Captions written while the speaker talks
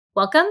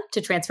Welcome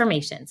to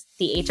Transformations,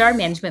 the HR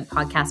Management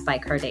Podcast by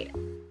Cardata.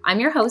 I'm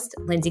your host,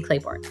 Lindsay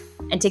Clayborne,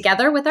 and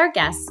together with our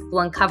guests,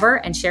 we'll uncover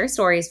and share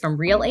stories from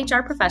real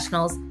HR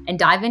professionals and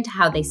dive into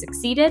how they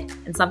succeeded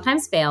and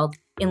sometimes failed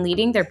in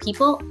leading their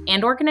people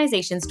and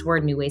organizations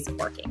toward new ways of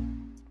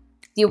working.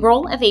 The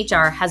role of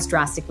HR has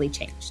drastically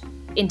changed.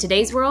 In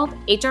today's world,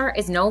 HR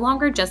is no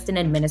longer just an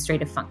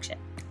administrative function.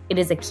 It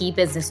is a key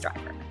business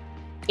driver.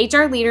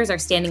 HR leaders are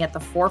standing at the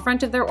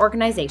forefront of their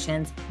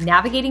organizations,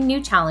 navigating new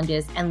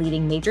challenges and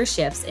leading major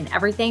shifts in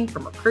everything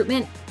from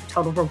recruitment,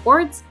 total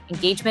rewards,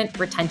 engagement,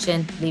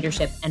 retention,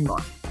 leadership, and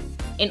more.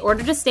 In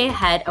order to stay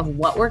ahead of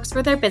what works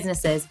for their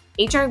businesses,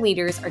 HR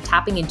leaders are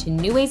tapping into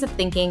new ways of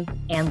thinking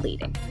and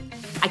leading.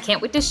 I can't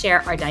wait to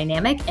share our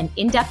dynamic and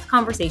in-depth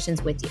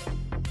conversations with you.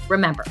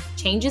 Remember,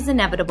 change is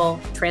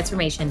inevitable,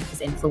 transformation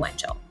is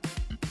influential.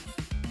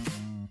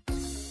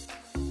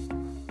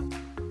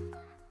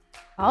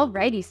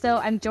 Alrighty, so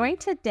I'm joined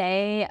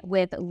today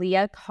with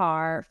Leah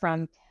Carr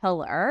from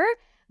tilr.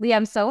 Leah,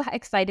 I'm so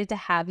excited to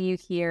have you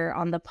here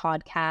on the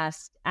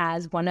podcast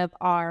as one of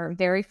our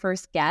very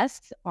first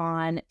guests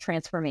on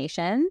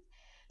transformation.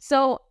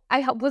 So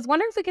I was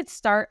wondering if we could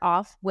start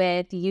off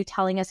with you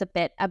telling us a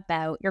bit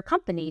about your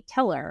company,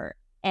 tilr,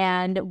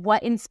 and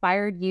what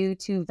inspired you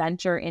to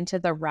venture into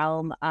the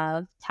realm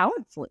of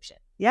talent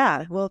solutions.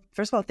 Yeah, well,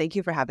 first of all, thank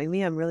you for having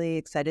me. I'm really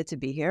excited to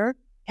be here.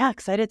 Yeah,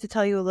 excited to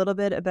tell you a little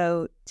bit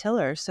about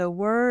tilr. So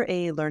we're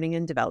a learning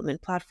and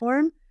development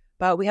platform,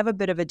 but we have a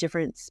bit of a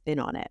different spin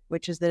on it,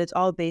 which is that it's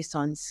all based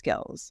on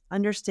skills,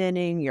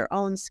 understanding your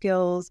own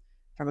skills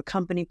from a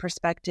company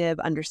perspective,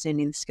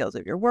 understanding the skills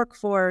of your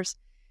workforce,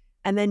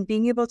 and then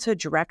being able to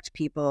direct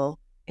people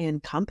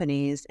and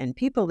companies and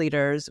people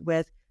leaders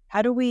with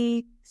how do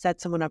we set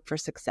someone up for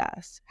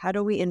success? How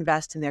do we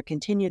invest in their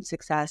continued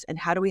success? And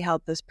how do we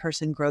help this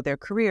person grow their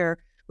career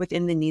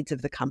within the needs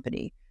of the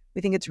company? We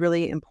think it's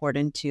really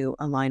important to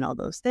align all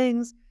those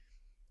things.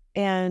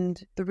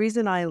 And the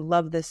reason I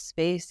love this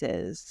space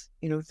is,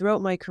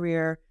 throughout my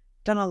career,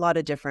 done a lot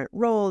of different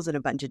roles in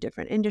a bunch of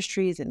different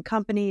industries and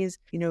companies.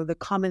 The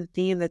common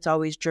theme that's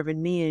always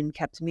driven me and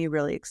kept me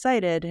really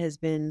excited has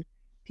been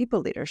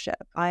people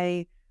leadership.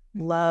 I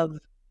love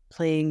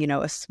playing,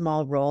 a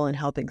small role in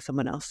helping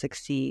someone else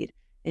succeed,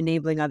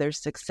 enabling others'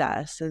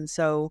 success. And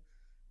so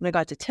when I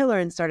got to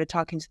tilr and started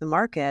talking to the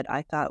market,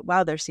 I thought,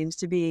 wow, there seems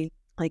to be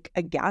like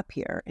a gap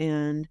here.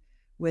 And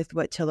with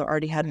what tilr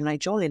already had when I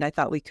joined, I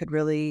thought we could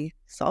really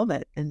solve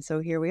it. And so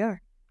here we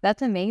are.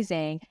 That's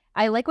amazing.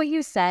 I like what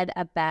you said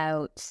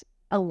about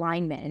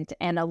alignment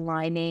and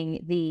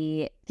aligning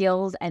the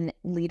skills and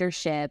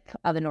leadership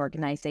of an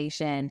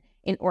organization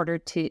in order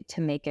to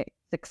make it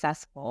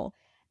successful.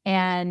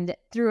 And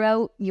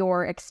throughout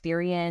your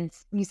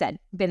experience, you said,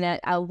 been at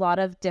a lot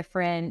of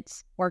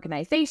different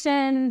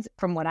organizations,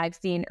 from what I've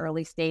seen,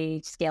 early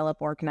stage, scale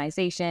up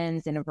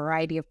organizations in a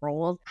variety of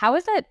roles. How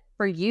has that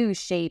for you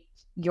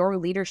shaped your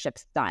leadership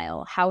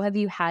style? How have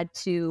you had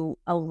to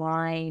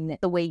align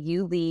the way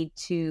you lead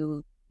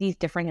to these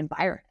different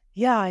environments?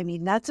 Yeah,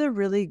 that's a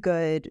really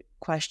good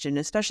question,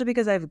 especially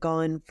because I've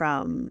gone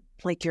from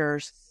like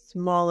your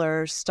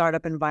smaller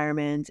startup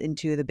environments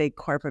into the big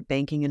corporate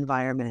banking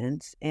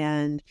environments.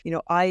 And,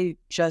 I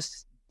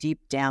just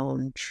deep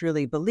down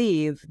truly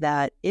believe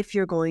that if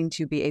you're going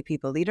to be a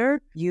people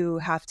leader, you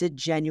have to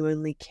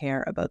genuinely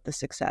care about the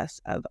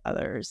success of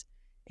others.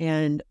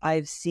 And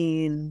I've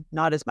seen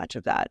not as much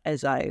of that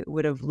as I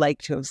would have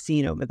liked to have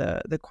seen over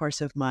the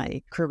course of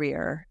my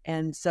career.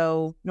 And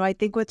so, I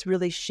think what's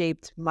really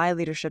shaped my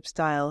leadership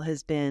style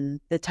has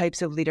been the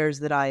types of leaders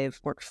that I've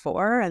worked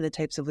for and the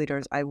types of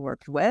leaders I've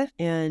worked with.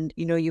 And,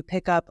 you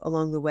pick up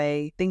along the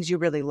way things you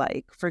really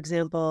like. For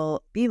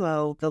example,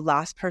 BMO, the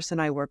last person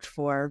I worked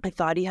for, I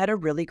thought he had a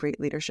really great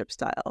leadership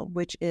style,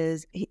 which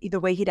is the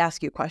way he'd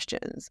ask you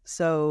questions.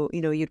 So,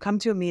 you'd come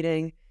to a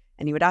meeting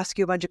and he would ask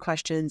you a bunch of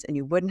questions and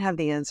you wouldn't have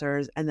the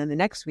answers. And then the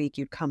next week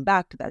you'd come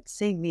back to that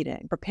same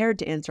meeting prepared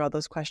to answer all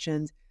those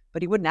questions,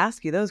 but he wouldn't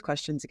ask you those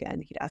questions again.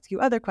 He'd ask you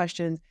other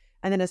questions.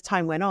 And then as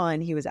time went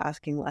on, he was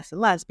asking less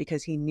and less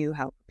because he knew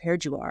how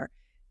prepared you are.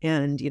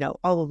 And,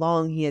 all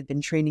along he had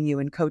been training you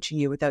and coaching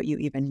you without you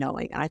even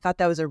knowing. And I thought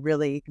that was a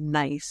really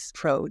nice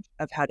approach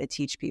of how to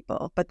teach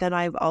people. But then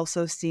I've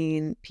also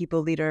seen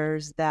people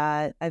leaders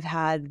that I've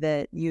had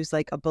that use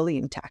like a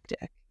bullying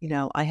tactic.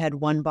 I had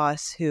one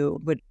boss who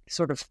would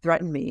sort of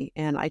threaten me,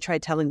 and I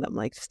tried telling them,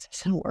 like, this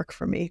doesn't work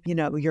for me.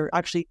 You're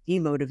actually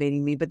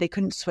demotivating me, but they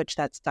couldn't switch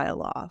that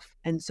style off.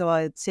 And so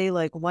I'd say,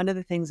 like, one of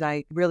the things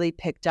I really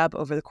picked up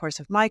over the course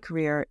of my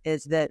career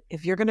is that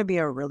if you're going to be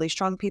a really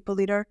strong people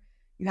leader,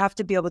 you have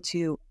to be able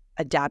to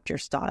adapt your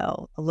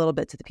style a little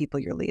bit to the people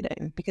you're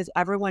leading, because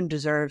everyone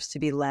deserves to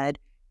be led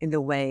in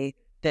the way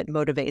that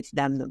motivates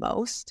them the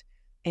most.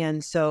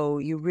 And so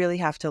you really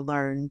have to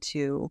learn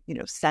to,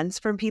 sense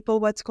from people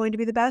what's going to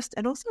be the best,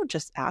 and also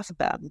just ask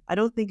them. I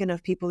don't think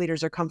enough people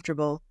leaders are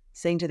comfortable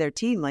saying to their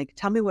team, like,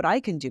 tell me what I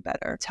can do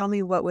better. Tell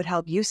me what would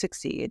help you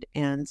succeed.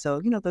 And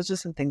so, those are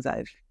some things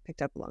I've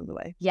picked up along the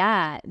way.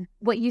 Yeah.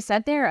 What you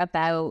said there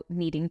about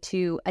needing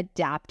to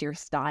adapt your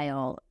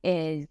style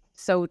is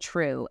so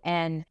true.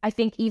 And I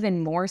think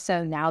even more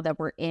so now that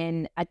we're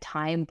in a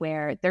time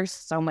where there's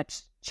so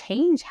much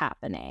change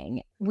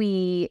happening.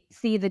 We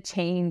see the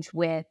change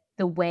with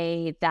the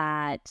way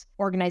that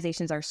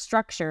organizations are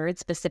structured,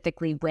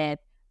 specifically with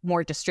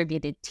more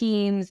distributed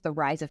teams, the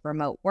rise of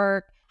remote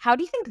work. How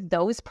do you think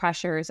those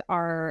pressures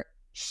are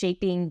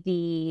shaping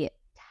the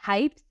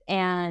types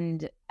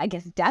and, I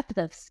guess, depth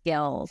of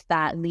skills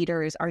that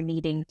leaders are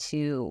needing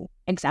to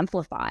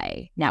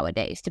exemplify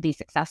nowadays to be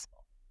successful?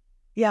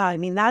 Yeah, I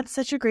mean, that's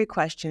such a great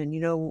question.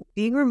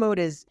 Being remote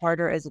is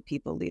harder as a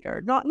people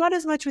leader, not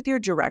as much with your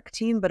direct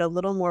team, but a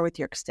little more with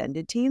your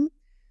extended team.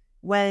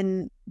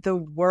 When the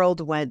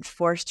world went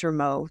forced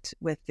remote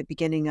with the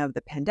beginning of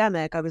the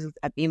pandemic, I was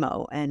at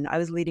BMO and I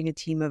was leading a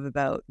team of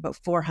about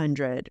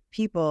 400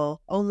 people.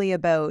 Only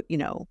about,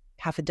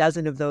 half a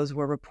dozen of those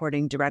were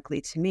reporting directly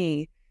to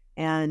me.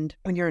 And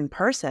when you're in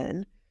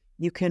person,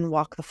 you can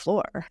walk the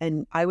floor.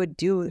 And I would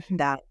do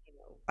that.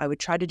 I would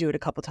try to do it a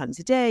couple times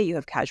a day. You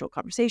have casual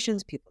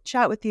conversations, people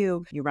chat with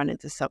you. You run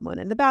into someone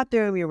in the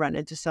bathroom, you run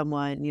into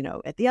someone,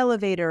 at the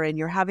elevator, and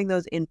you're having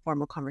those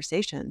informal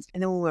conversations.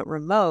 And then when we went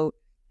remote,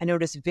 I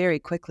noticed very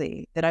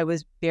quickly that I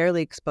was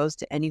barely exposed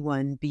to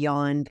anyone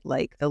beyond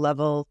like the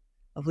level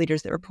of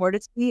leaders that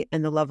reported to me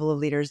and the level of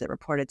leaders that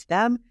reported to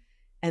them,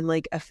 and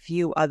like a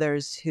few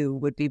others who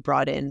would be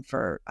brought in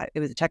for, it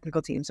was a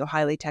technical team, so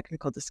highly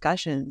technical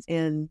discussions.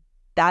 And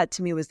that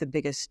to me was the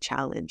biggest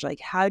challenge.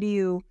 Like, how do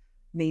you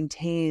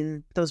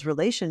maintain those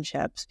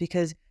relationships?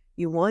 Because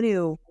you want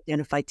to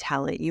identify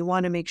talent. You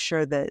want to make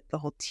sure that the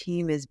whole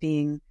team is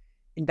being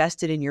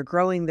invested in, you're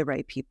growing the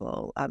right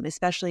people.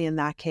 Especially in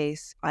that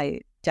case,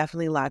 I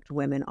definitely lacked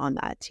women on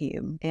that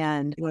team.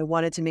 And I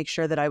wanted to make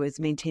sure that I was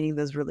maintaining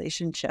those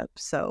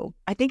relationships. So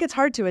I think it's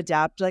hard to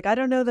adapt. Like, I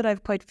don't know that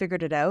I've quite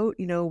figured it out.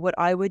 What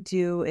I would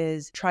do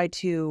is try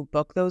to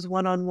book those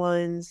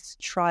one-on-ones,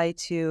 try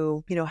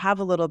to, have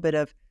a little bit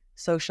of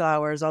social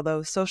hours,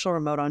 although social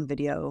remote on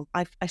video,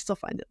 I still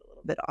find it a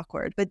little bit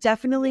awkward. But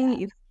definitely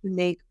you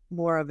make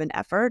more of an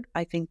effort.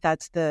 I think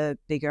that's the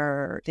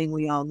bigger thing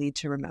we all need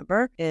to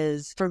remember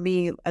is, for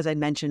me, as I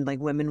mentioned, like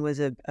women was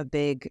a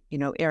big,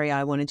 area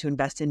I wanted to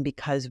invest in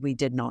because we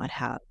did not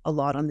have a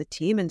lot on the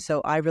team. And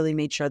so I really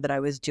made sure that I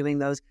was doing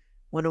those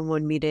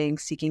one-on-one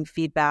meetings, seeking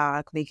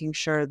feedback, making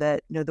sure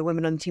that, the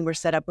women on the team were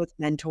set up with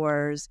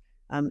mentors.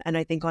 And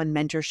I think on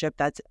mentorship,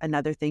 that's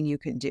another thing you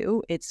can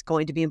do. It's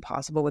going to be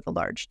impossible with a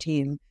large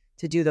team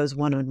to do those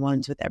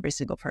one-on-ones with every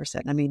single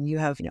person. I mean, you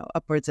have,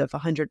 upwards of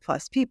 100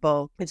 plus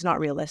people. It's not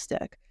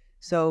realistic.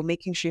 So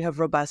making sure you have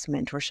robust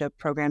mentorship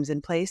programs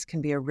in place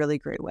can be a really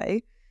great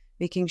way.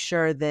 Making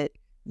sure that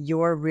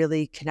you're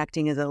really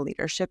connecting as a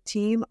leadership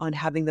team on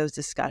having those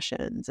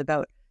discussions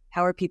about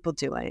how are people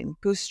doing,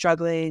 who's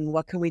struggling,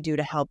 what can we do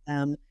to help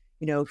them,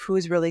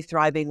 who's really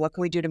thriving, what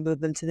can we do to move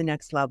them to the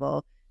next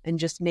level. And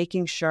just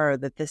making sure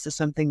that this is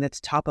something that's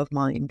top of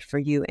mind for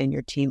you and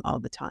your team all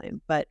the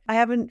time. But I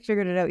haven't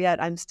figured it out yet.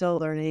 I'm still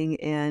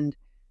learning. And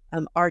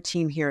our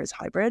team here is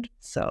hybrid.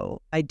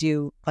 So I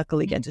do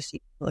luckily get to see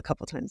people a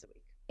couple times a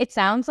week. It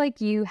sounds like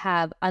you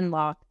have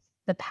unlocked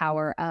the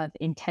power of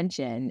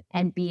intention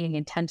and being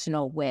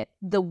intentional with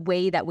the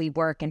way that we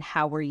work and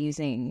how we're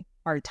using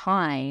our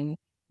time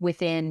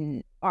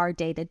within our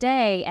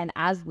day-to-day and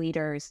as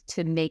leaders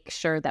to make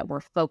sure that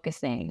we're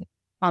focusing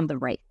on the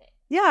right thing.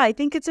 Yeah, I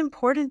think it's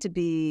important to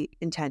be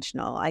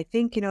intentional. I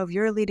think, if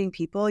you're leading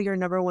people, your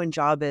number one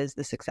job is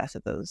the success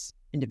of those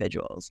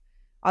individuals.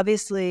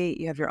 Obviously,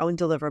 you have your own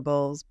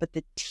deliverables, but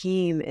the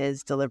team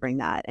is delivering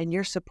that and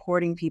you're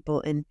supporting people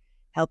in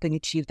helping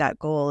achieve that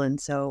goal. And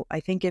so I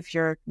think if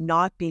you're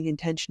not being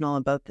intentional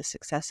about the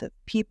success of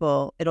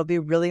people, it'll be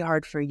really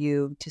hard for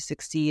you to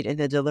succeed in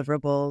the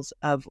deliverables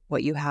of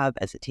what you have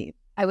as a team.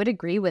 I would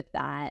agree with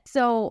that.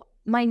 So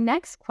my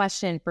next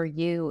question for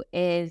you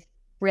is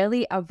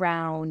really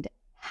around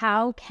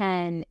how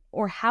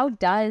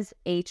does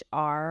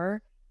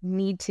HR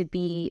need to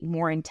be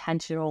more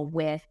intentional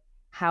with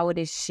how it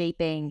is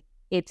shaping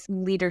its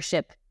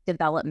leadership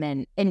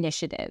development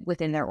initiative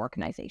within their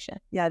organization?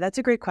 Yeah, that's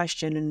a great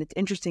question. And it's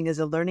interesting, as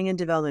a learning and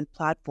development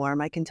platform,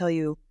 I can tell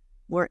you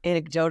more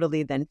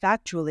anecdotally than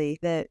factually,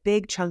 the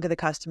big chunk of the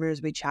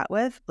customers we chat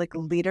with, like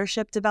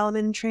leadership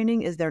development and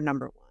training is their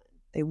number one.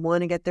 They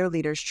want to get their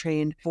leaders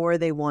trained before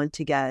they want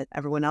to get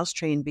everyone else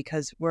trained,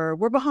 because we're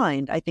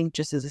behind, I think,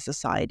 just as a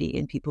society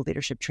in people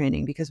leadership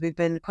training, because we've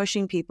been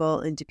pushing people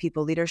into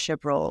people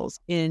leadership roles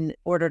in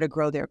order to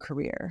grow their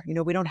career.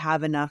 We don't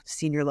have enough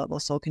senior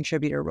level sole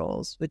contributor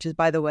roles, which is,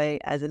 by the way,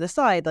 as an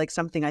aside, like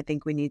something I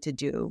think we need to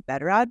do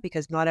better at,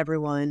 because not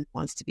everyone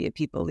wants to be a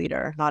people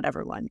leader. Not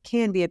everyone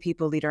can be a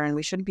people leader, and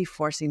we shouldn't be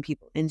forcing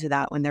people into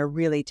that when they're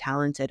really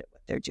talented at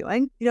what they're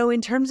doing.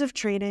 In terms of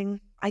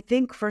training, I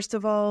think, first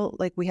of all,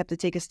 like we have to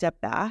take a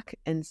step back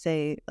and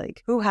say,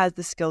 like, who has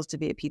the skills to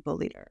be a people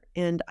leader?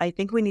 And I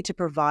think we need to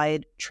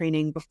provide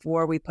training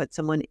before we put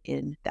someone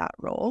in that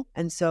role.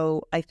 And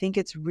so I think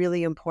it's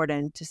really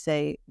important to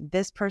say,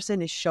 this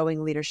person is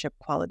showing leadership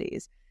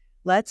qualities.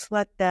 Let's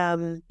let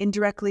them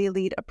indirectly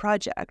lead a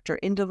project or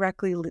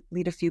indirectly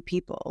lead a few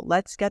people.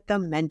 Let's get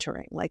them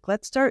mentoring. Like,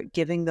 let's start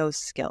giving those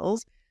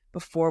skills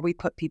before we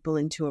put people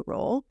into a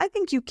role. I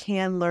think you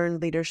can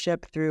learn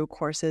leadership through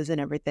courses and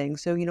everything.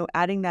 So,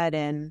 adding that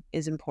in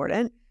is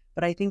important.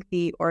 But I think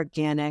the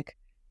organic,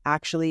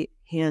 actually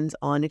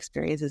hands-on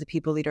experience as a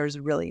people leader is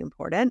really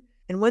important.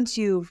 And once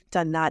you've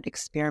done that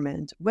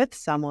experiment with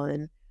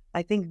someone,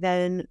 I think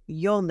then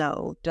you'll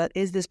know,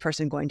 is this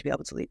person going to be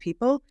able to lead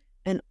people?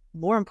 And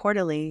more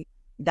importantly,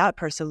 that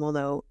person will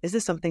know, is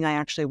this something I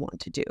actually want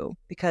to do?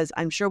 Because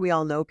I'm sure we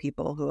all know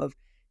people who have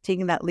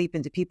taken that leap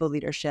into people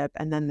leadership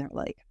and then they're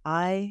like,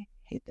 I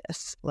hate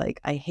this. Like,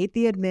 I hate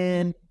the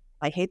admin.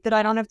 I hate that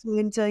I don't have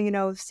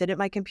to, sit at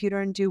my computer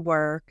and do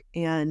work.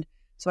 And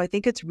so I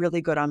think it's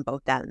really good on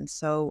both ends.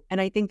 So,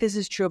 and I think this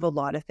is true of a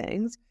lot of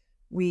things.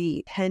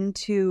 We tend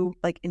to,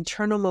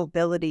 internal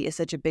mobility is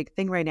such a big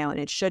thing right now, and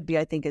it should be.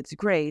 I think it's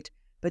great.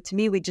 But to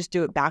me, we just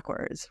do it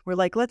backwards. We're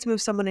like, let's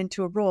move someone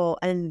into a role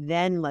and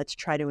then let's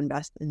try to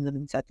invest in them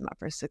and set them up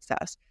for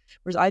success.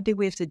 Whereas I think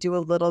we have to do a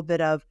little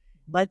bit of,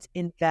 let's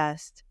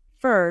invest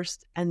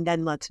first and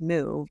then let's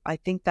move. I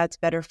think that's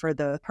better for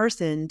the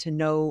person to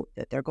know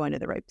that they're going to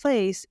the right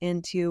place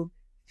and to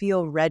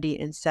feel ready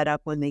and set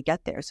up when they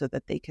get there so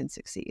that they can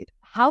succeed.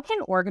 How can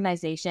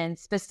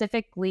organizations,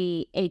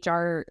 specifically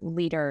HR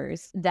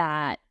leaders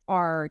that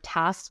are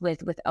tasked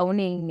with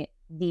owning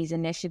these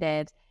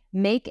initiatives,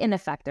 make an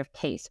effective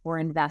case for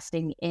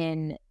investing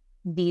in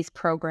these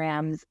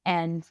programs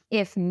and,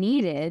 if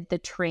needed, the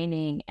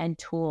training and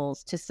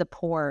tools to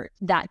support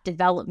that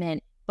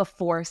development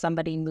before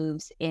somebody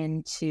moves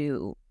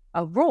into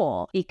a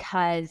role?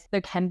 Because there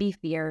can be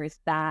fears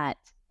that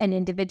an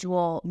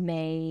individual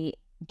may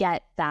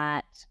get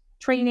that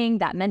training,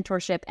 that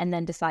mentorship, and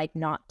then decide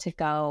not to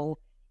go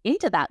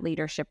into that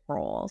leadership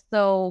role.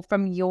 So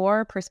from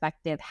your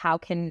perspective, how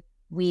can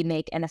we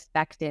make an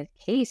effective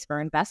case for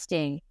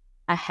investing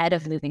ahead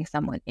of moving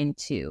someone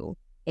into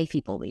a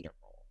people leader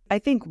role? I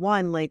think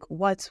one,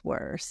 what's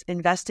worse,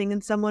 investing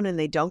in someone and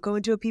they don't go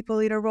into a people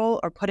leader role,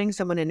 or putting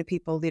someone in a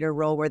people leader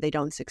role where they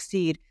don't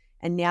succeed.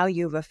 And now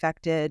you've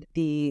affected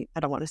I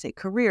don't want to say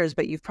careers,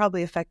 but you've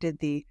probably affected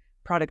the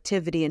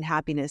productivity and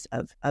happiness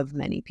of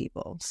many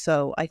people.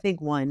 So I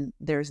think one,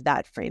 there's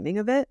that framing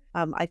of it.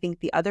 I think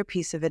the other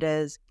piece of it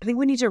is, I think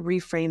we need to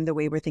reframe the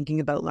way we're thinking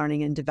about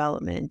learning and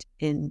development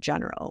in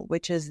general,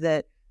 which is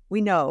that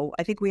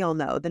I think we all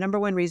know, the number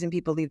one reason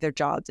people leave their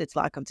jobs, it's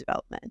lack of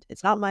development.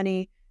 It's not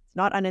money, it's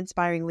not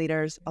uninspiring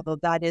leaders, although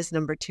that is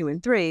number 2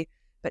 and 3,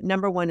 but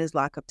number one is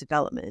lack of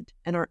development.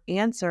 And our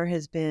answer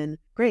has been,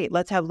 great,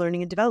 let's have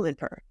learning and development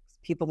perks.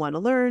 People want to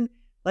learn,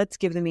 let's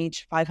give them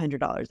each $500,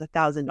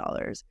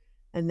 $1,000.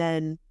 And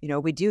then,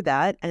 we do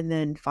that. And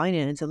then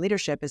finance and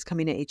leadership is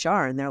coming to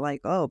HR and they're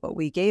like, oh, but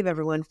we gave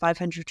everyone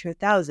 500 to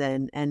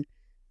 1,000 and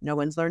no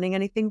one's learning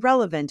anything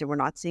relevant and we're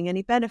not seeing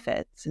any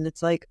benefits. And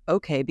it's like,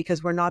 okay,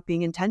 because we're not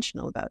being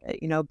intentional about it.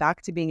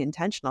 Back to being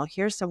intentional.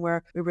 Here's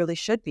somewhere we really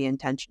should be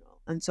intentional.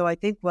 And so I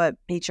think what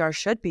HR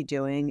should be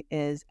doing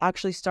is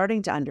actually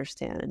starting to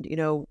understand,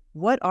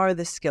 what are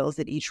the skills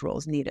that each role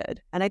is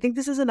needed? And I think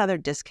this is another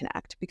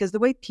disconnect because the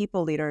way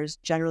people leaders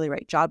generally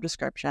write job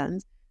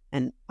descriptions,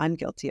 and I'm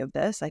guilty of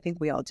this, I think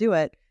we all do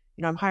it.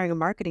 I'm hiring a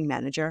marketing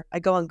manager. I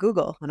go on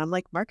Google and I'm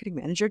like, marketing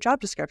manager job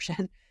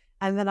description.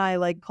 And then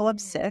I pull up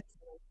 6,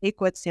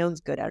 take what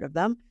sounds good out of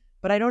them.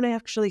 But I don't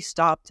actually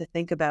stop to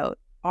think about,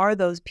 are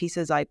those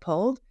pieces I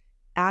pulled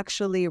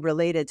actually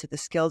related to the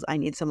skills I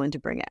need someone to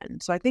bring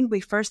in? So I think we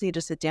first need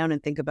to sit down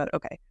and think about,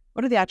 okay,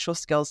 what are the actual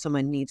skills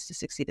someone needs to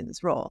succeed in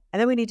this role? And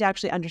then we need to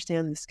actually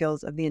understand the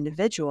skills of the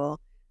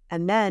individual.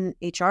 And then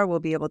HR will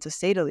be able to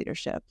say to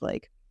leadership,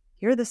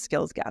 here are the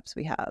skills gaps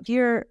we have.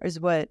 Here is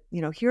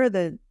here are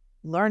the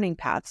learning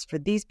paths for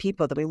these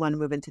people that we want to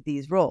move into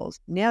these roles.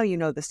 Now you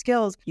know the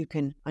skills, you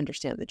can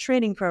understand the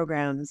training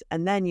programs,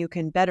 and then you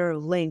can better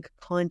link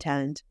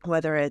content,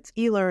 whether it's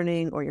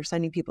e-learning or you're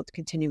sending people to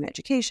continuing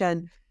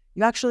education.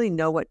 You actually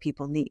know what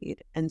people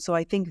need. And so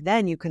I think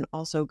then you can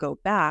also go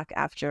back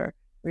after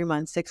 3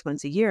 months, 6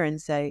 months, a year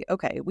and say,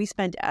 okay, we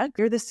spent X,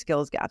 here are the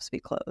skills gaps we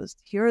closed.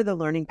 Here are the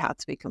learning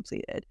paths we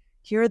completed.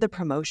 Here are the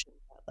promotions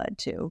led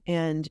to.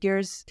 And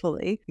here's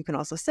fully, you can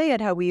also say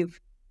it how we've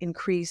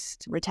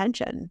increased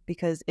retention,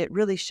 because it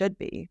really should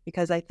be.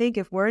 Because I think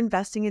if we're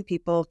investing in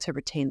people to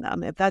retain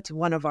them, if that's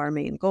one of our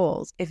main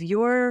goals, if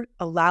you're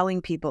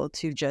allowing people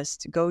to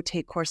just go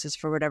take courses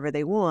for whatever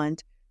they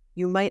want,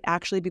 you might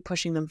actually be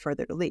pushing them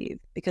further to leave,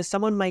 because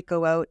someone might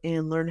go out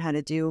and learn how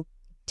to do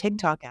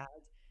TikTok ads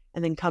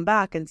and then come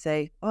back and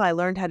say, oh, I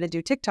learned how to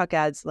do TikTok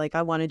ads.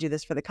 I want to do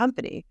this for the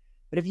company.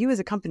 But if you as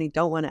a company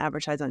don't want to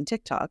advertise on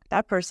TikTok,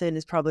 that person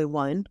is probably,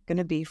 1, going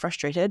to be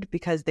frustrated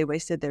because they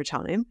wasted their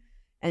time.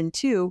 And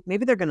 2,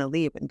 maybe they're going to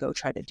leave and go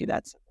try to do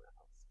that somewhere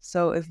else.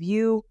 So if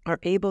you are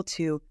able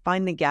to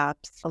find the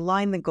gaps,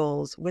 align the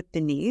goals with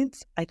the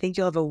needs, I think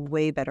you'll have a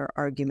way better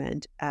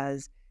argument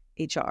as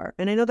HR.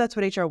 And I know that's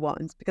what HR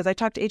wants, because I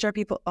talk to HR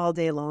people all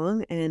day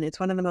long, and it's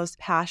one of the most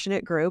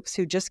passionate groups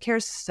who just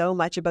cares so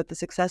much about the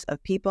success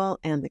of people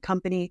and the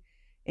company.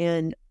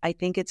 And I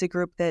think it's a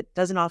group that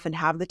doesn't often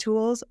have the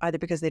tools, either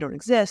because they don't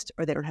exist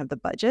or they don't have the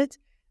budget.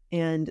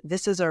 And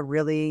this is a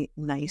really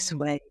nice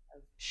way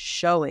of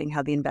showing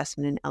how the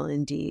investment in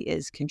L&D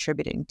is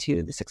contributing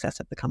to the success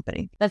of the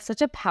company. That's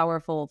such a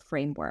powerful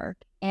framework.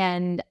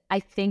 And I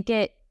think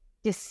it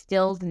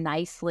distills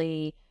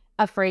nicely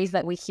a phrase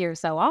that we hear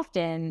so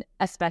often,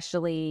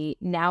 especially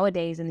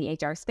nowadays in the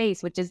HR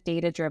space, which is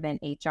data-driven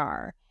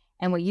HR.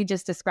 And what you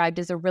just described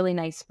is a really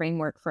nice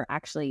framework for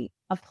actually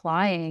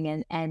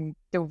applying and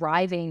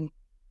deriving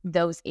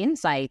those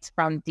insights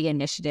from the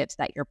initiatives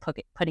that you're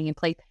putting in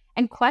place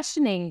and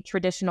questioning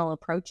traditional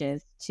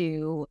approaches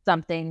to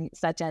something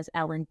such as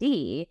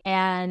L&D.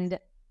 And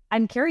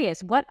I'm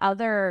curious, what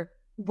other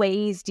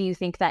ways do you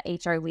think that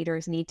HR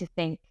leaders need to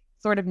think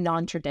sort of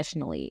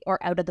non-traditionally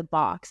or out of the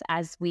box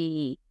as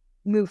we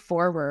move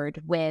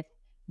forward with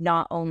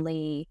not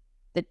only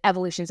the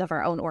evolutions of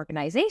our own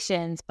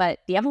organizations, but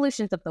the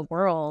evolutions of the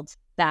world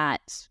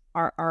that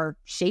are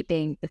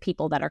shaping the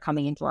people that are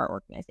coming into our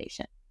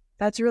organization?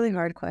 That's a really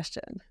hard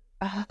question.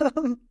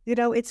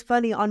 It's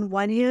funny. On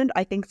one hand,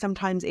 I think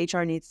sometimes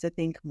HR needs to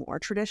think more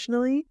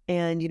traditionally.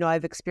 And,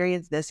 I've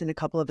experienced this in a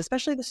couple of,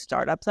 especially the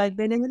startups I've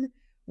been in,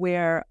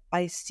 where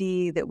I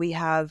see that we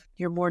have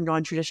your more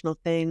non-traditional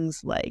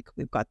things, like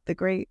we've got the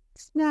great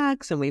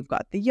snacks and we've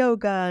got the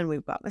yoga and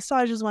we've got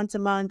massages once a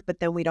month,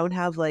 but then we don't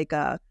have like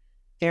a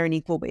fair and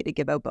equal way to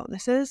give out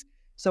bonuses.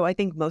 So I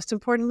think most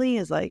importantly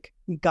is like,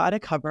 you got to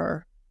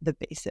cover the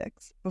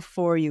basics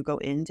before you go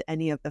into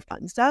any of the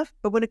fun stuff.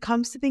 But when it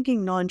comes to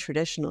thinking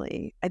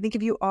non-traditionally, I think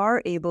if you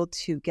are able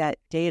to get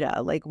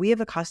data, like we have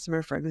a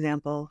customer, for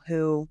example,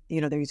 who,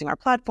 they're using our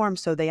platform,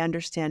 so they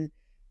understand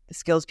the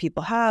skills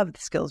people have,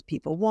 the skills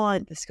people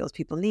want, the skills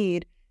people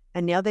need.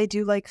 And now they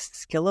do like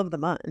skill of the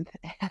month.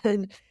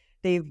 And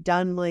they've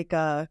done like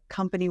a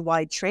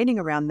company-wide training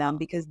around them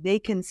because they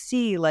can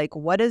see like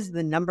what is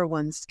the number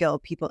one skill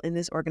people in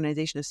this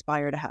organization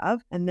aspire to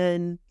have. And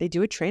then they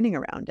do a training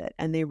around it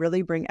and they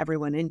really bring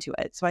everyone into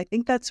it. So I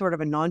think that's sort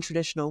of a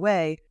non-traditional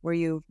way where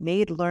you've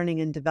made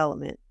learning and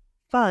development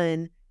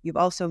fun. You've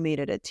also made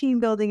it a team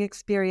building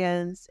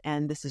experience.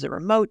 And this is a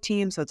remote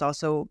team, so it's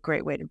also a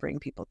great way to bring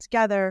people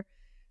together.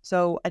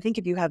 So I think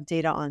if you have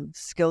data on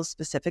skills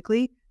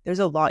specifically, there's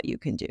a lot you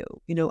can do.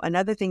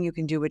 Another thing you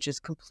can do, which is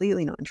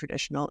completely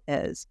non-traditional,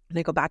 is, and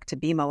I go back to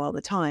BMO all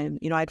the time,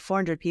 I had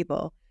 400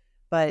 people,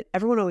 but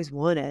everyone always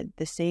wanted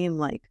the same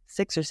like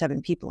 6 or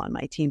 7 people on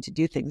my team to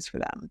do things for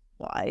them.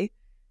 Why?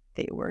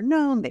 They were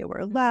known, they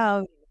were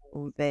loud,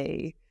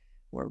 they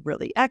were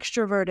really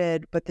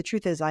extroverted. But the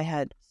truth is I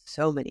had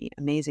so many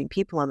amazing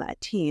people on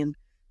that team.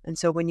 And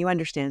so when you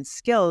understand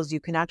skills, you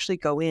can actually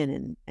go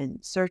in and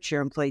search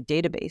your employee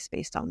database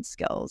based on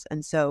skills.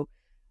 And so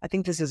I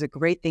think this is a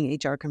great thing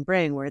HR can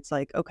bring, where it's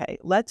like, okay,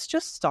 let's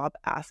just stop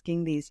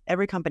asking these.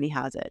 Every company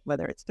has it,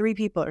 whether it's 3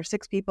 people or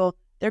 6 people,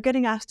 they're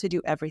getting asked to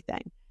do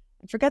everything.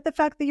 And forget the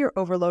fact that you're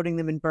overloading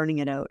them and burning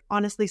it out.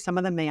 Honestly, some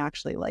of them may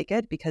actually like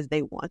it because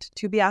they want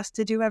to be asked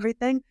to do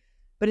everything,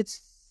 but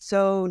it's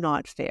so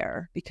not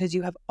fair because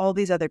you have all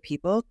these other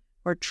people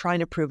who are trying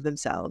to prove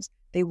themselves.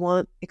 They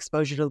want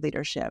exposure to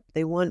leadership.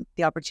 They want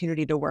the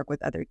opportunity to work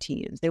with other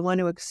teams. They want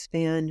to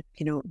expand,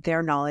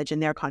 their knowledge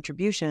and their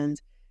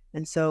contributions.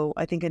 And so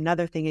I think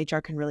another thing HR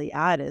can really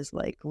add is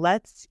like,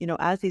 let's,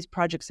 as these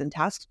projects and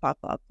tasks pop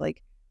up,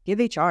 like give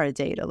HR a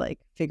day to like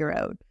figure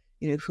out,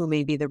 who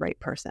may be the right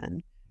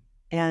person.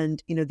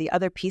 And, the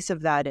other piece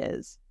of that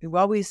is we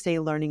always say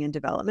learning and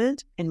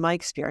development. In my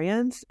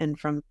experience and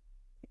from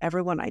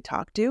everyone I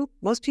talk to,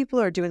 most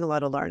people are doing a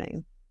lot of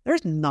learning.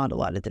 There's not a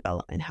lot of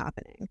development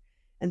happening.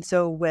 And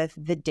so with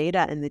the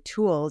data and the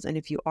tools, and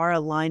if you are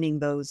aligning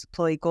those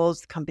employee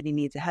goals the company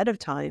needs ahead of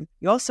time,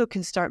 you also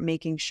can start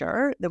making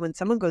sure that when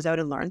someone goes out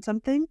and learns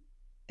something,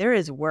 there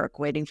is work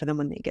waiting for them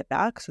when they get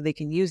back so they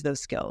can use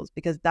those skills,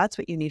 because that's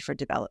what you need for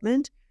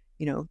development.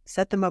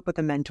 Set them up with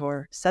a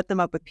mentor, set them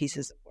up with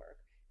pieces of work,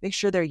 make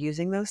sure they're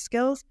using those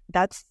skills.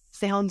 That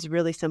sounds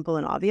really simple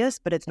and obvious,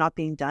 but it's not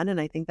being done.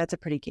 And I think that's a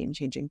pretty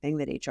game-changing thing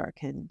that HR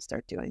can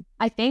start doing.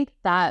 I think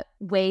that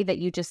way that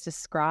you just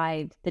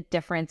described, the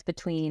difference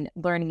between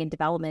learning and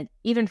development,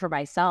 even for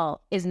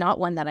myself, is not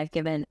one that I've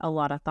given a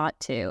lot of thought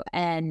to.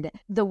 And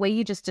the way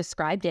you just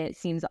described it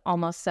seems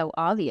almost so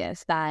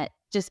obvious that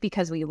just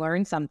because we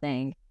learn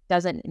something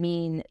doesn't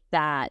mean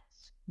that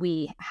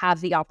we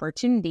have the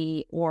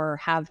opportunity or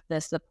have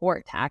the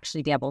support to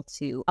actually be able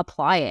to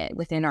apply it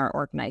within our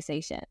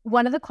organization.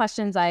 One of the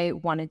questions I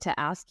wanted to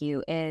ask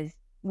you is,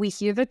 we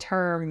hear the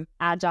term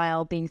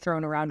agile being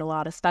thrown around a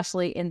lot,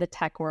 especially in the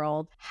tech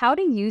world. How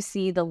do you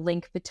see the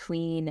link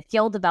between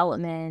skill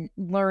development,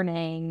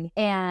 learning,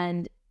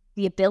 and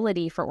the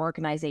ability for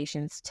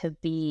organizations to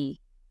be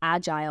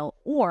agile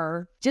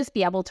or just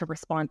be able to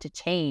respond to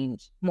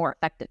change more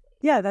effectively?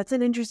 Yeah, that's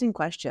an interesting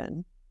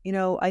question.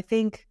 I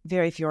think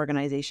very few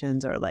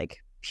organizations are like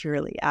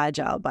purely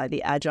agile by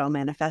the Agile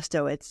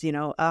Manifesto. It's,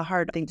 a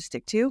hard thing to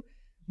stick to.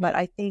 But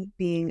I think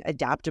being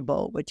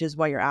adaptable, which is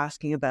what you're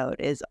asking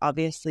about, is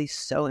obviously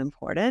so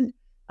important,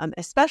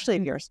 especially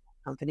if you're a small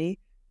company,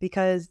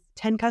 because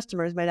 10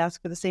 customers might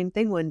ask for the same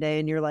thing one day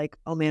and you're like,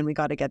 oh man, we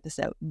got to get this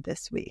out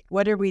this week.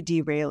 What are we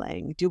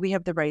derailing? Do we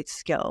have the right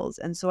skills?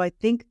 And so I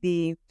think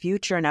the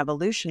future and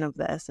evolution of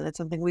this, and it's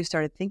something we've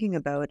started thinking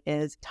about,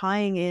 is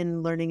tying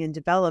in learning and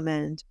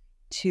development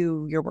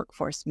to your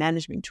workforce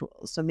management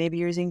tools. So maybe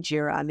you're using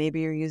Jira,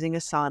 maybe you're using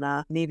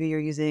Asana, maybe you're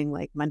using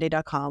like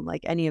Monday.com,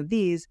 like any of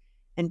these,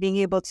 and being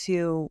able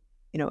to,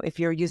 if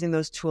you're using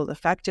those tools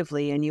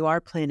effectively and you are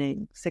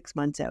planning 6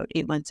 months out,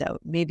 8 months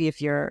out, maybe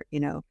if you're,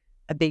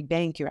 a big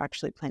bank, you're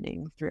actually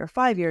planning 3 or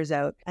 5 years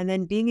out, and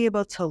then being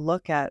able to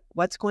look at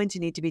what's going to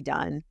need to be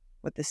done,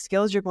 what the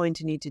skills you're going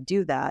to need to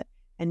do that.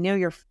 And now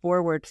you're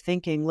forward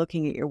thinking,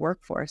 looking at your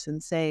workforce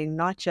and saying,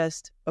 not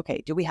just,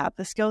 okay, do we have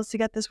the skills to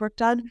get this work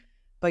done?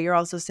 But you're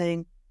also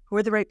saying, who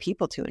are the right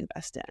people to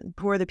invest in?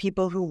 Who are the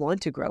people who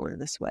want to grow in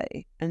this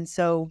way? And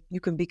so you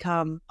can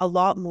become a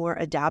lot more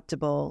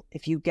adaptable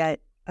if you get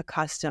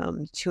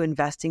accustomed to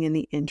investing in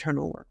the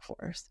internal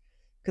workforce.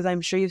 Because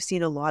I'm sure you've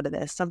seen a lot of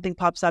this. Something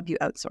pops up, you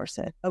outsource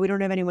it. Oh, we don't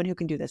have anyone who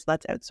can do this.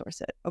 Let's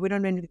outsource it. Oh, we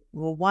don't have anyone.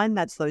 Well, one,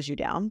 that slows you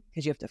down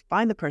because you have to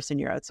find the person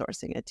you're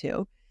outsourcing it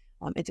to.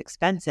 It's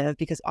expensive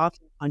because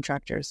often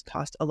contractors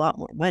cost a lot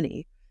more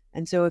money.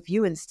 And so if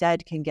you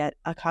instead can get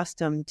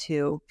accustomed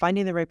to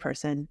finding the right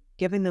person,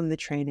 giving them the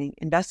training,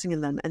 investing in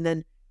them, and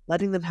then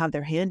letting them have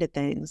their hand at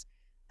things,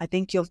 I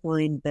think you'll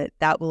find that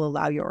that will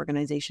allow your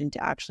organization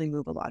to actually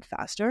move a lot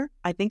faster.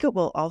 I think it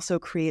will also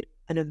create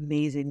an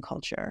amazing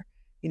culture.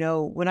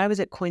 When I was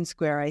at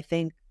CoinSquare, I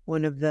think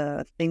one of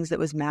the things that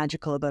was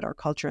magical about our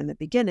culture in the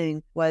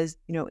beginning was,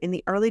 in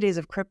the early days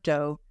of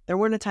crypto, there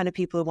weren't a ton of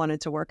people who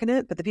wanted to work in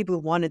it, but the people who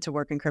wanted to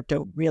work in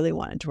crypto really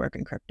wanted to work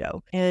in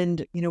crypto.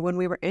 And, when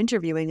we were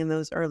interviewing in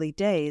those early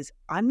days,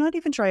 I'm not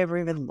even sure I ever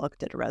even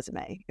looked at a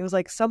resume. It was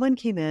like someone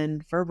came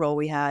in for a role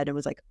we had and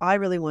was like, I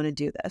really want to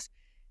do this.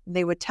 And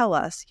they would tell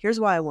us, here's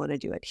why I want to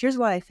do it. Here's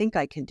why I think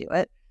I can do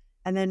it.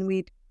 And then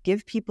we'd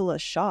give people a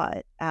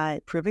shot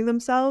at proving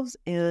themselves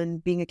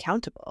and being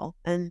accountable.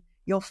 And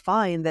you'll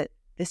find that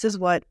this is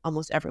what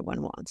almost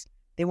everyone wants.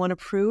 They want to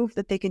prove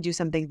that they can do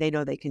something they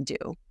know they can do.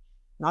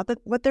 Not that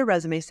what their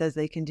resume says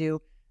they can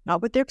do,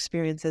 not what their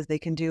experience says they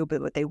can do,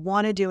 but what they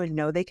want to do and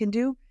know they can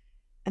do.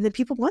 And then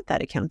people want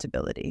that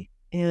accountability.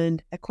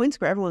 And at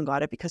CoinSquare, everyone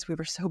got it because we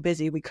were so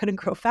busy, we couldn't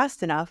grow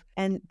fast enough.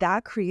 And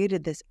that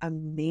created this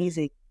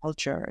amazing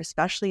culture,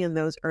 especially in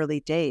those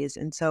early days.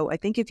 And so I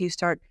think if you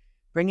start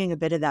bringing a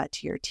bit of that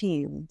to your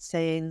team,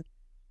 saying,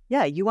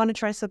 yeah, you want to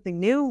try something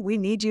new? We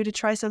need you to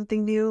try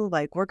something new.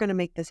 Like, we're going to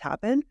make this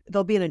happen.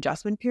 There'll be an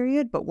adjustment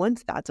period, but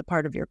once that's a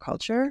part of your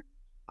culture,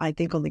 I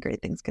think only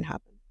great things can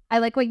happen. I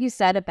like what you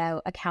said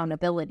about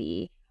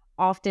accountability.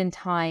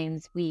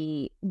 Oftentimes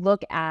we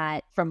look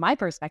at, from my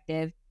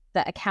perspective,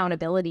 the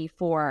accountability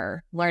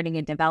for learning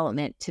and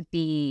development to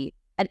be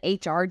an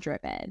HR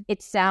driven.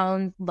 It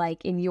sounds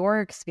like in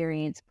your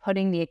experience,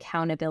 putting the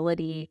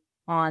accountability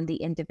on the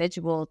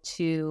individual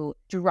to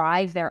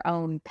drive their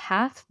own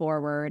path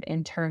forward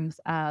in terms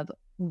of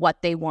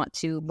what they want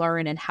to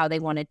learn and how they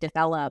want to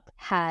develop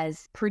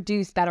has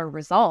produced better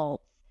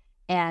results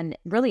and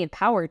really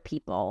empowered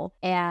people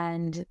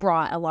and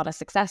brought a lot of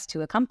success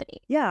to a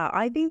company. Yeah,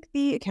 I think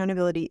the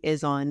accountability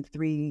is on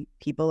 3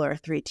 people or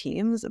 3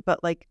 teams, but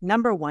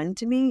number one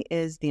to me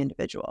is the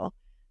individual.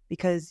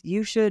 Because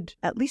you should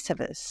at least have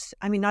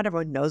not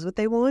everyone knows what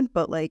they want,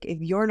 but if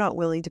you're not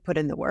willing to put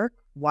in the work,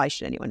 why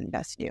should anyone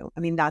invest in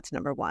you? That's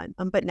number one.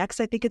 But next,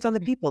 I think it's on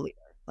the people leader.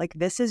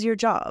 This is your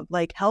job.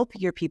 Help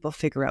your people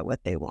figure out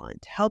what they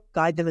want. Help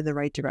guide them in the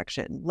right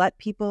direction. Let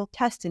people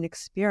test and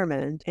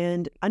experiment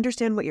and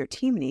understand what your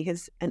team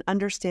needs and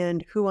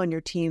understand who on your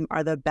team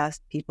are the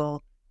best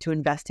people to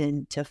invest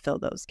in to fill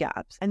those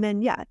gaps. And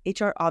then, yeah,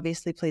 HR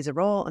obviously plays a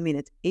role.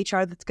 It's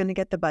HR that's going to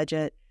get the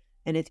budget.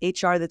 And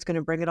it's HR that's going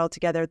to bring it all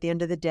together at the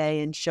end of the day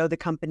and show the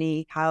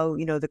company how,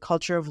 the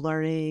culture of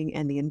learning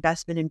and the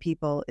investment in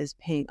people is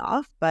paying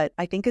off. But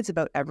I think it's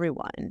about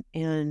everyone.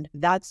 And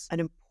that's an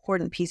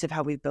important piece of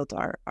how we've built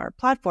our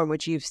platform,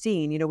 which you've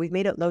seen. We've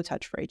made it low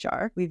touch for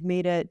HR. We've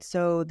made it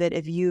so that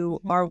if you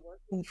are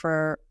working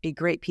for a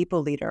great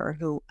people leader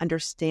who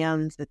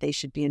understands that they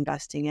should be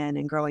investing in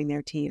and growing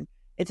their team,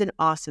 it's an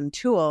awesome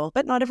tool,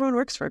 but not everyone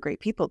works for a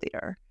great people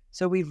leader.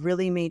 So we've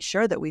really made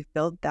sure that we've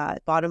built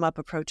that bottom-up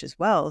approach as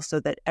well so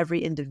that every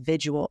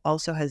individual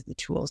also has the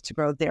tools to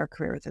grow their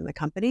career within the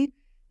company.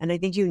 And I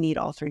think you need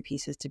all 3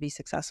 pieces to be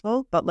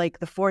successful. But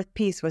the 4th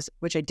piece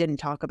which I didn't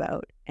talk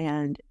about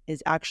and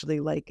is actually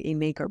a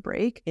make or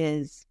break,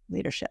 is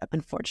leadership.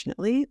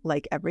 Unfortunately,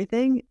 like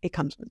everything, it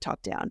comes from the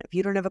top down. If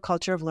you don't have a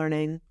culture of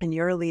learning and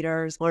your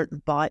leaders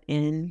aren't bought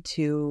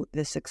into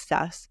the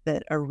success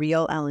that a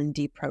real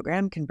L&D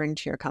program can bring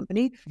to your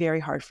company, very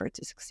hard for it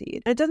to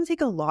succeed. And it doesn't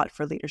take a lot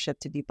for leadership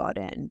to be bought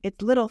in.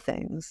 It's little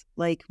things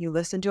like you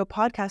listen to a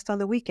podcast on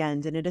the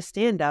weekend and at a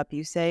stand-up,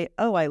 you say,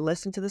 oh, I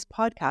listened to this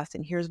podcast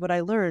and here's what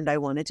I learned. I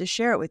wanted to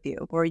share it with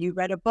you. Or you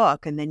read a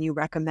book and then you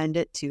recommend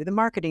it to the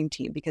marketing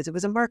team because it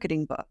was a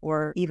marketing book.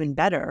 Or even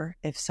better,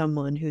 if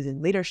someone who's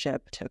in leadership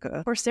took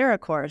a Coursera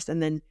course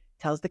and then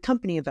tells the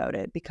company about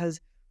it, because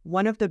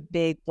one of the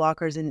big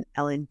blockers in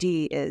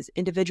L&D is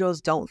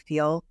individuals don't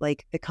feel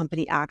like the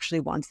company actually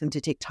wants them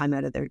to take time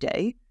out of their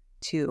day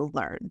to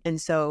learn. And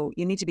so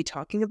you need to be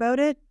talking about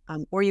it,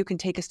 or you can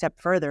take a step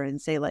further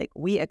and say, like,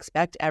 we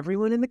expect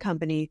everyone in the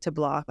company to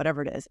block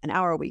whatever it is, an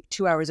hour a week,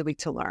 2 hours a week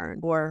to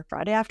learn, or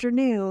Friday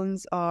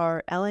afternoons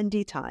are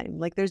L&D time.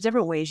 Like, there's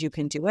different ways you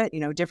can do it.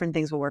 Different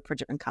things will work for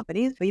different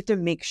companies, but you have to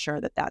make sure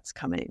that that's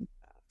coming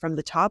from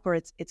the top, or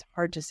it's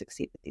hard to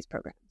succeed with these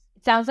programs.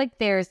 It sounds like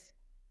there's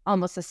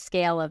almost a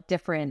scale of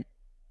different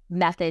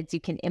methods you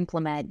can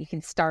implement. You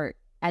can start,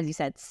 as you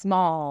said,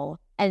 small,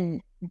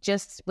 and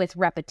just with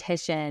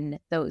repetition,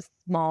 those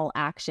small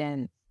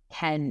actions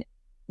can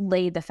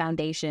lay the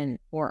foundation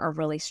for a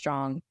really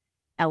strong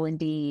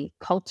L&D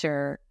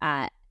culture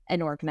at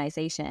an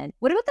organization.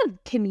 What about the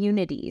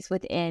communities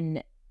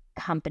within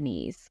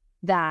companies?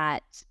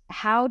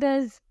 How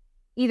does,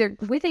 either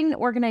within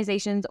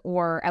organizations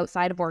or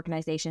outside of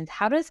organizations,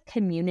 how does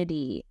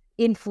community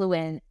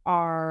influence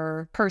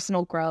our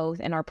personal growth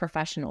and our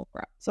professional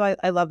growth? So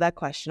I love that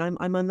question.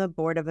 I'm on the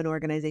board of an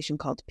organization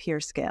called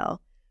PeerScale,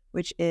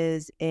 which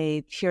is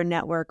a peer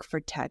network for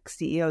tech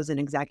CEOs and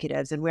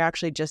executives. And we're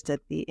actually just at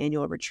the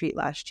annual retreat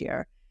last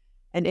year.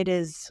 And it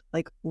is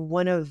like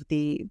one of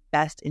the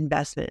best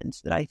investments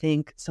that I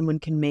think someone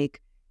can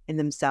make in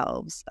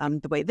themselves.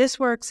 The way this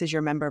works is you're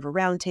a member of a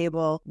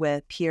roundtable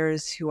with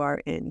peers who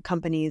are in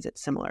companies at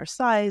similar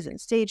size and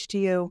stage to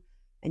you.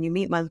 And you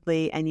meet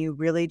monthly, and you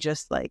really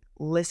just like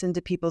listen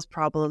to people's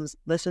problems,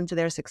 listen to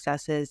their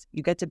successes.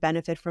 You get to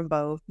benefit from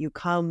both. You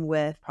come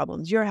with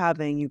problems you're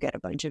having, you get a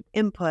bunch of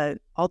input.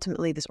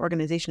 Ultimately, this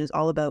organization is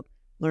all about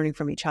learning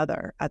from each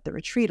other. At the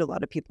retreat, a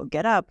lot of people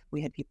get up.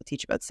 We had people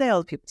teach about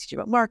sales, people teach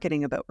about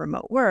marketing, about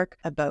remote work,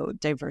 about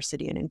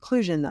diversity and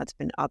inclusion. That's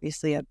been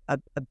obviously a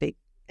big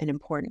and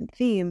important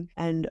theme.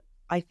 And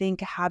I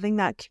think having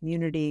that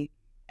community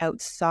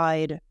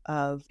outside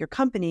of your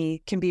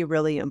company can be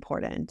really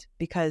important,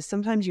 because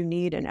sometimes you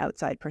need an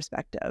outside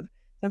perspective.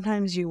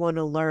 Sometimes you want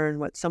to learn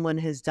what someone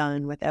has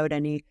done without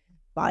any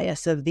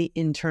bias of the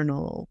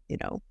internal,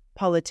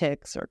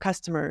 politics or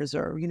customers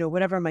or,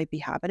 whatever might be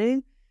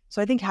happening.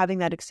 So I think having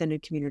that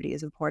extended community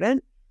is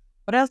important,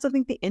 but I also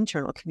think the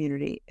internal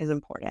community is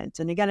important.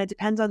 And again, it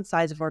depends on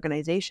size of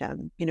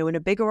organization. In a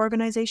bigger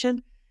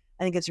organization,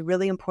 I think it's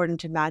really important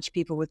to match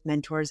people with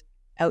mentors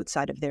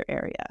outside of their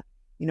area.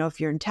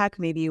 If you're in tech,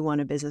 maybe you want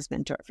a business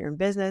mentor. If you're in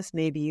business,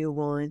 maybe you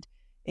want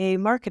a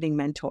marketing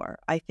mentor.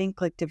 I think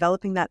like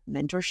developing that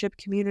mentorship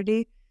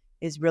community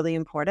is really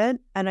important.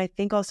 And I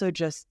think also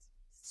just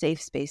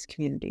safe space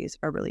communities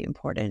are really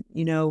important.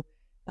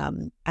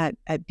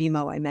 At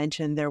BMO, I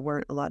mentioned there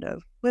weren't a lot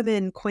of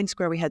women.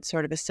 CoinSquare, we had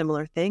sort of a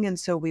similar thing. And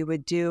so we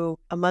would do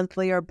a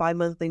monthly or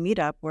bi-monthly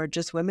meetup where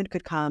just women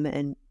could come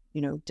and,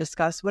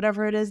 discuss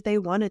whatever it is they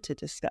wanted to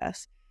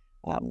discuss.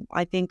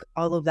 I think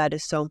all of that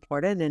is so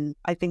important. And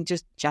I think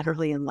just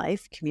generally in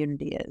life,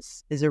 community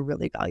is a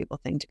really valuable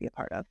thing to be a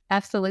part of.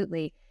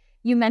 Absolutely.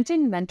 You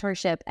mentioned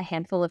mentorship a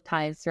handful of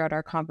times throughout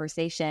our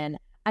conversation.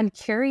 I'm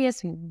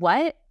curious,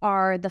 what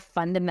are the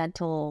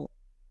fundamental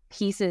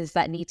pieces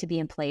that need to be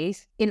in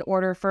place in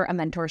order for a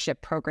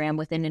mentorship program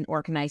within an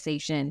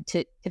organization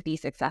to be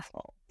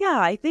successful? Yeah,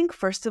 I think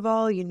first of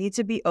all, you need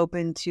to be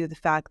open to the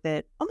fact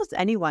that almost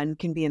anyone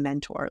can be a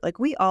mentor. Like,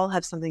 we all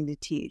have something to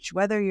teach,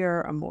 whether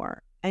you're a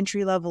more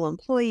entry-level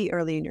employee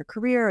early in your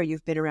career or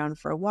you've been around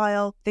for a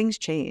while. Things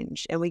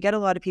change. And we get a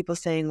lot of people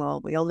saying, well,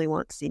 we only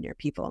want senior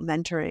people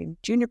mentoring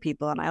junior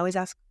people. And I always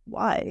ask,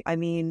 why? I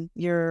mean,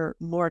 your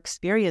more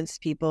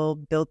experienced people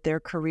built their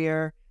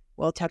career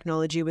while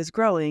technology was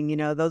growing.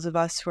 Those of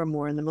us who are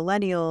more in the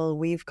millennial,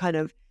 we've kind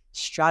of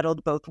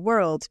straddled both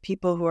worlds.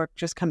 People who are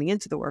just coming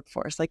into the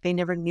workforce, like, they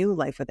never knew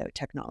life without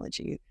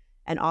technology.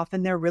 And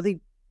often they're really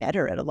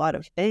better at a lot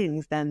of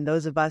things than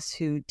those of us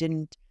who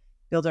didn't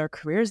build our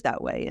careers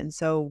that way. And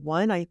so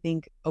one, I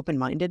think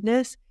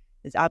open-mindedness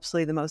is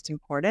absolutely the most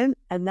important.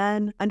 And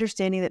then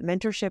understanding that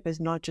mentorship is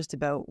not just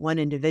about one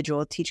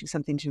individual teaching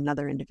something to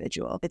another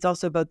individual. It's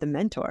also about the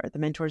mentor. The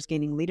mentor is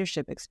gaining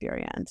leadership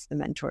experience. The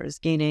mentor is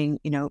gaining,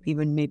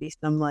 even maybe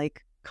some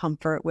like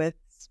comfort with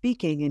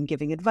speaking and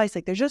giving advice.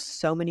 Like, there's just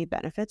so many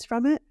benefits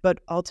from it. But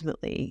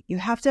ultimately, you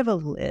have to have a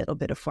little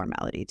bit of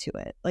formality to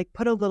it. Like,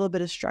 put a little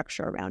bit of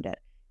structure around it.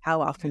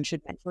 How often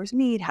should mentors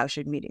meet? How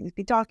should meetings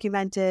be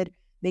documented?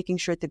 Making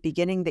sure at the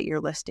beginning that you're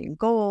listing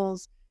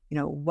goals.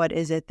 What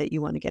is it that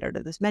you want to get out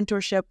of this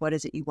mentorship? What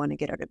is it you want to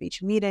get out of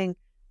each meeting?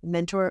 The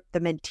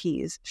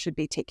mentees should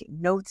be taking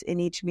notes in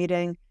each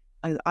meeting.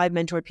 I've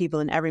mentored people,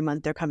 and every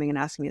month they're coming and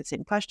asking me the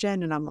same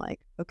question. And I'm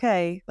like,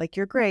 okay, like,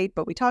 you're great,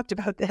 but we talked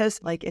about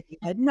this. Like, if you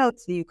had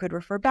notes that you could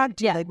refer back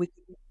to, like, we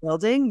keep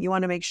building, you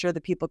want to make sure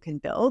that people can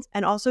build.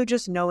 And also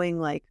just knowing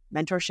like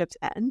mentorships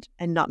end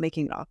and not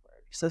making it awkward.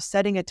 So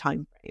setting a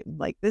time frame,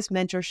 like, this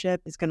mentorship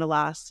is going to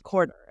last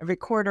quarter. Every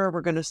quarter,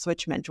 we're going to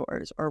switch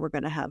mentors, or we're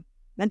going to have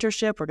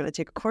mentorship. We're going to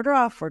take a quarter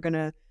off. We're going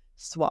to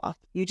swap.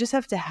 You just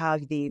have to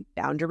have the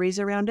boundaries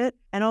around it,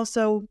 and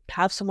also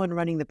have someone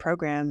running the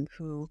program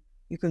who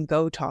you can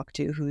go talk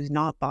to, who's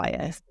not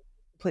biased,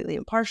 completely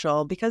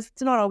impartial, because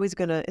it's not always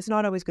going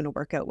to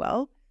work out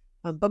well.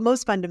 But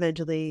most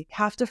fundamentally,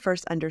 have to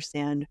first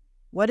understand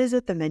what is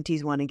it the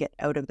mentees want to get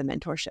out of the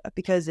mentorship?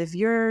 Because if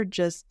you're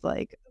just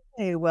like,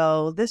 okay,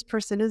 well, this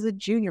person is a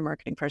junior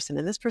marketing person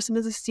and this person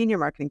is a senior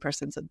marketing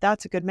person, so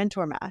that's a good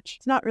mentor match.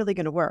 It's not really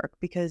going to work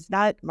because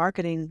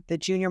the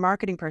junior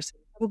marketing person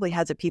probably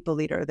has a people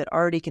leader that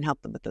already can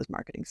help them with those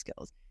marketing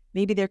skills.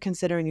 Maybe they're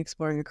considering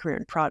exploring a career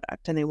in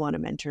product and they want a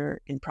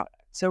mentor in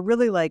product. So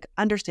really like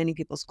understanding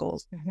people's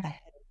goals ahead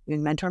of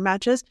doing mentor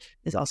matches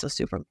is also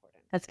super important.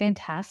 That's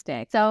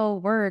fantastic.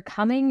 So we're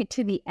coming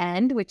to the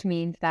end, which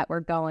means that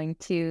we're going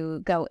to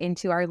go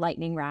into our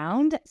lightning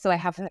round. So I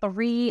have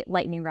 3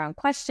 lightning round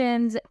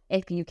questions.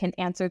 If you can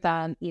answer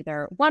them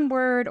either one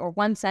word or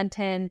one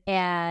sentence,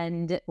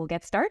 and we'll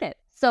get started.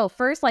 So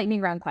first lightning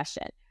round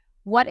question.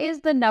 What is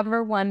the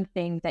number one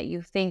thing that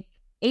you think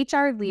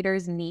HR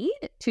leaders need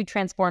to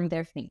transform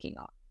their thinking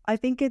on? I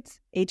think it's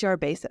HR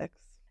basics.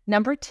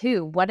 Number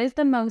 2, what is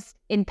the most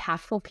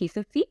impactful piece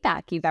of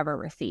feedback you've ever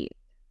received?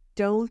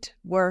 Don't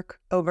work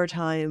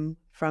overtime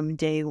from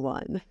day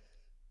one.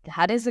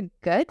 That is a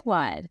good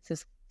one. It's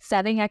just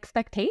setting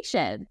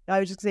expectation. I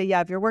would just say, yeah,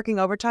 if you're working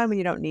overtime and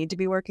you don't need to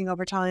be working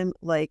overtime,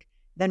 like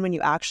then when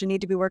you actually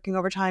need to be working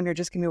overtime, you're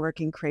just going to be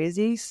working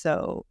crazy.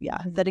 So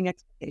yeah, setting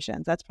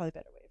expectations. That's probably a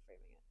better way of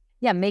framing it.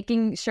 Yeah,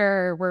 making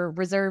sure we're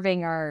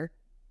reserving our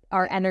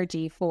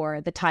energy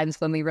for the times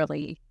when we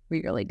really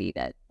need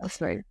it. That's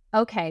right.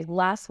 Okay,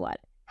 last one.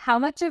 How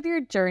much of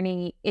your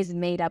journey is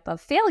made up of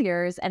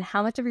failures and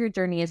how much of your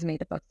journey is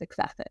made up of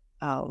successes?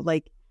 Oh,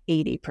 like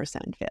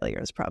 80%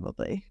 failures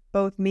probably.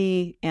 Both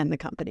me and the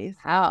companies.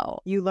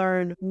 How? You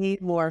learn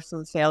more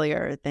from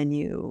failure than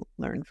you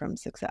learn from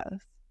success.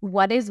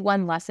 What is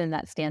one lesson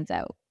that stands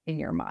out in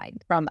your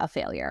mind from a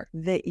failure?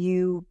 That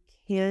you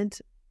can't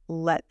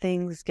let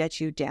things get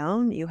you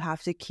down. You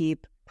have to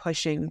keep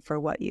pushing for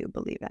what you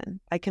believe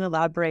in. I can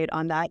elaborate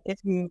on that if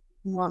you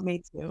want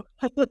me to.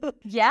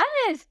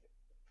 Yes.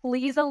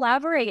 Please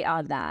elaborate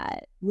on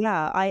that.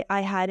 Yeah,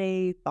 I had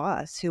a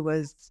boss who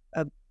was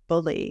a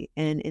bully,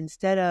 and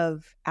instead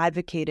of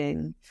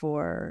advocating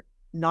for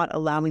not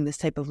allowing this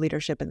type of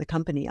leadership in the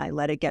company, I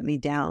let it get me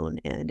down,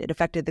 and it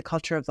affected the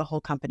culture of the whole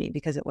company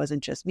because it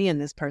wasn't just me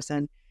and this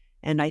person.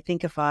 And I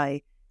think if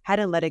I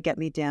hadn't let it get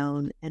me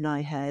down and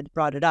I had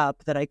brought it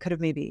up, that I could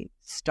have maybe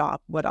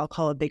stopped what I'll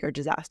call a bigger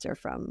disaster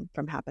from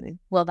happening.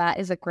 Well, that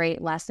is a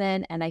great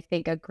lesson and I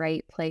think a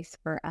great place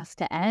for us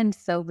to end.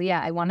 So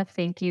Leah, I want to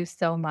thank you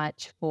so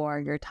much for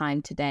your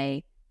time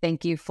today.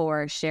 Thank you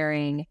for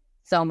sharing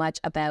so much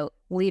about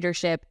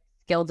leadership,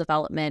 skill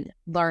development,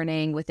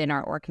 learning within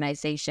our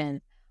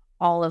organization,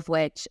 all of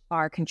which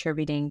are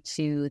contributing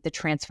to the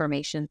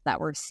transformations that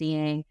we're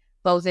seeing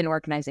both in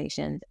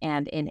organizations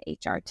and in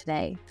HR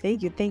today.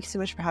 Thank you. Thanks so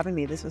much for having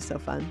me. This was so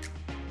fun.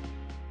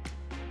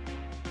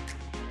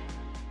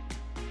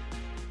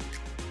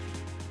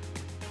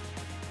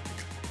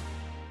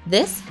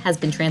 This has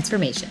been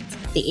Transformations,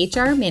 the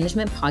HR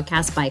management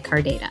podcast by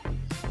CarData.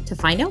 To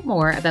find out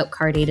more about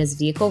CarData's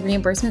vehicle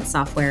reimbursement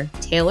software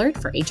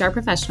tailored for HR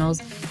professionals,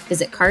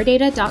 visit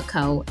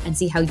cardata.co and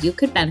see how you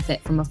could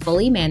benefit from a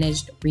fully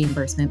managed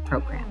reimbursement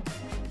program.